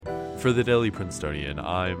For the Daily Princetonian,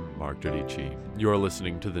 I'm Mark Dodici. You're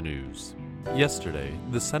listening to the news. Yesterday,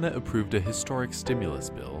 the Senate approved a historic stimulus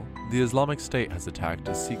bill. The Islamic State has attacked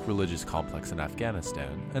a Sikh religious complex in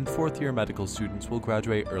Afghanistan, and fourth-year medical students will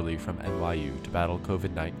graduate early from NYU to battle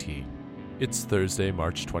COVID-19. It's Thursday,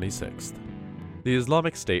 March 26th. The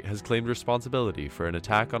Islamic State has claimed responsibility for an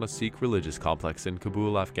attack on a Sikh religious complex in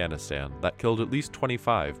Kabul, Afghanistan, that killed at least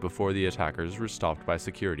 25 before the attackers were stopped by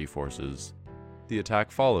security forces. The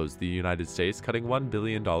attack follows the United States cutting $1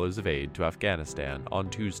 billion of aid to Afghanistan on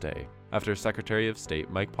Tuesday, after Secretary of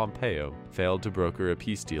State Mike Pompeo failed to broker a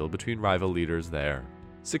peace deal between rival leaders there.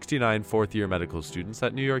 69 fourth-year medical students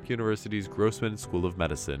at New York University's Grossman School of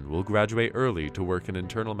Medicine will graduate early to work in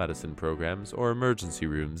internal medicine programs or emergency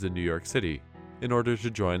rooms in New York City in order to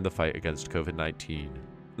join the fight against COVID-19.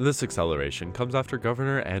 This acceleration comes after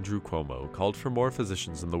Governor Andrew Cuomo called for more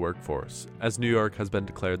physicians in the workforce, as New York has been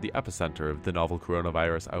declared the epicenter of the novel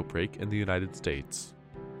coronavirus outbreak in the United States.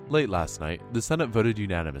 Late last night, the Senate voted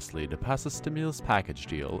unanimously to pass a stimulus package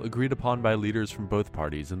deal agreed upon by leaders from both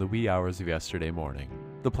parties in the wee hours of yesterday morning.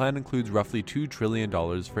 The plan includes roughly $2 trillion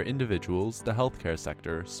for individuals, the healthcare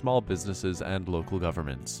sector, small businesses, and local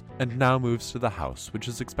governments, and now moves to the House, which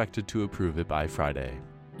is expected to approve it by Friday.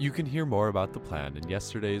 You can hear more about the plan in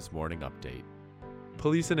yesterday's morning update.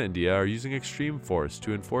 Police in India are using extreme force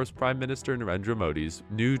to enforce Prime Minister Narendra Modi's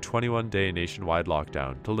new 21-day nationwide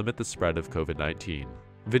lockdown to limit the spread of COVID-19.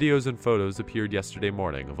 Videos and photos appeared yesterday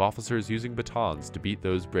morning of officers using batons to beat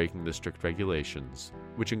those breaking the strict regulations,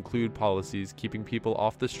 which include policies keeping people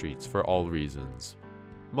off the streets for all reasons.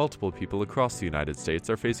 Multiple people across the United States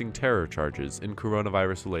are facing terror charges in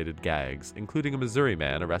coronavirus-related gags, including a Missouri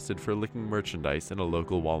man arrested for licking merchandise in a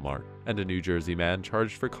local Walmart, and a New Jersey man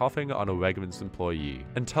charged for coughing on a Wegmans employee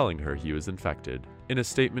and telling her he was infected. In a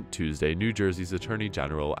statement Tuesday, New Jersey's Attorney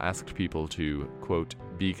General asked people to, quote,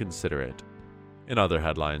 be considerate. In other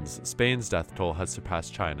headlines, Spain's death toll has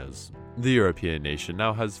surpassed China's. The European nation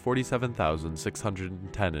now has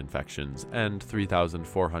 47,610 infections and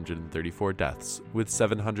 3,434 deaths, with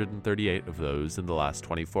 738 of those in the last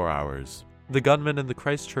 24 hours. The gunman in the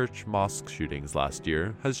Christchurch mosque shootings last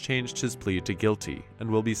year has changed his plea to guilty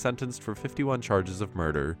and will be sentenced for 51 charges of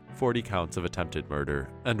murder, 40 counts of attempted murder,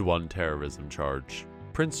 and 1 terrorism charge.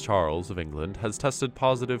 Prince Charles of England has tested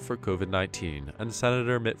positive for COVID-19, and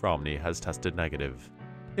Senator Mitt Romney has tested negative.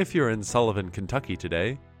 If you're in Sullivan, Kentucky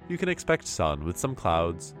today, you can expect sun with some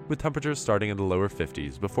clouds, with temperatures starting in the lower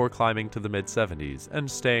 50s before climbing to the mid-70s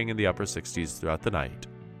and staying in the upper 60s throughout the night.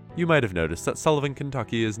 You might have noticed that Sullivan,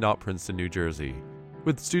 Kentucky is not Princeton, New Jersey.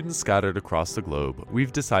 With students scattered across the globe,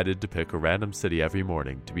 we've decided to pick a random city every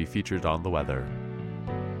morning to be featured on the weather.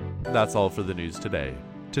 That's all for the news today.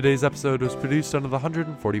 Today's episode was produced under the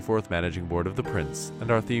 144th Managing Board of The Prince, and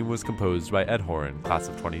our theme was composed by Ed Horan, class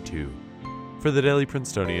of 22. For the Daily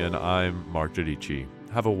Princetonian, I'm Mark Dodici.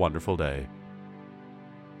 Have a wonderful day.